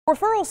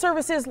Referral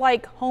services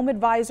like Home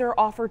Advisor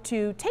offer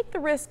to take the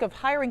risk of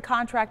hiring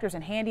contractors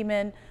and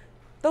handymen,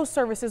 those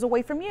services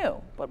away from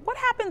you. But what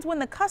happens when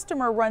the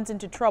customer runs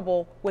into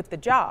trouble with the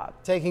job?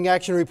 Taking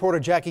Action reporter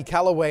Jackie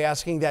Calloway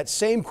asking that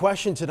same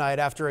question tonight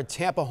after a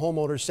Tampa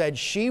homeowner said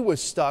she was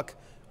stuck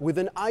with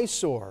an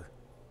eyesore.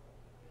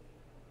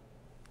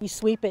 You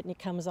sweep it and it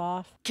comes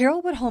off.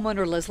 Carrollwood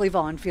homeowner Leslie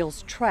Vaughn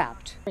feels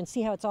trapped. And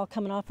see how it's all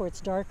coming off where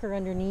it's darker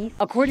underneath?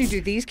 According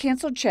to these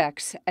canceled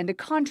checks and a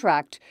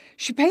contract,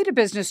 she paid a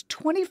business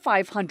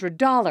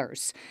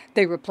 $2,500.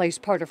 They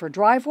replaced part of her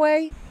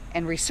driveway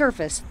and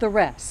resurfaced the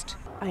rest.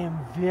 I am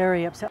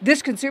very upset.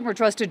 This consumer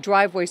trusted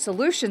Driveway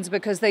Solutions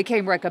because they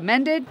came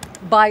recommended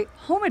by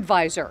Home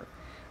Advisor.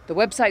 The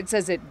website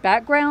says it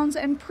backgrounds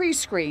and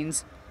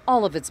pre-screens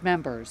all of its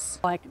members.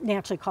 I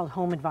naturally called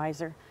Home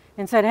Advisor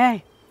and said,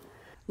 hey.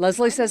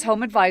 Leslie says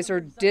Home Advisor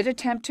did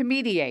attempt to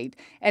mediate,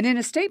 and in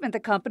a statement the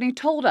company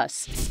told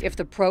us if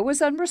the pro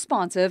is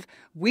unresponsive,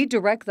 we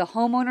direct the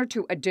homeowner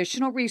to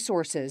additional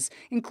resources,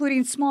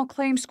 including small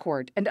claims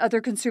court and other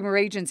consumer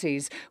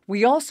agencies.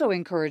 We also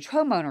encourage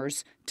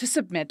homeowners to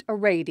submit a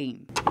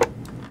rating.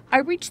 I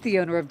reached the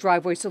owner of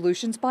Driveway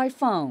Solutions by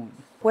phone.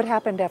 What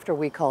happened after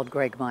we called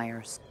Greg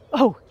Myers?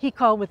 Oh, he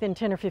called within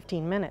 10 or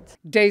 15 minutes.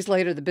 Days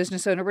later, the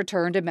business owner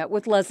returned and met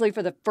with Leslie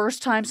for the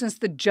first time since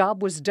the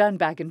job was done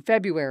back in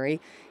February.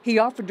 He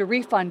offered to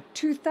refund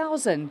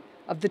 $2,000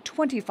 of the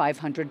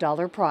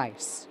 $2,500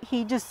 price.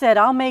 He just said,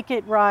 I'll make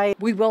it right.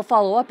 We will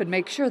follow up and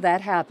make sure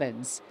that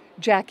happens.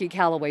 Jackie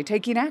Calloway,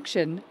 taking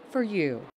action for you.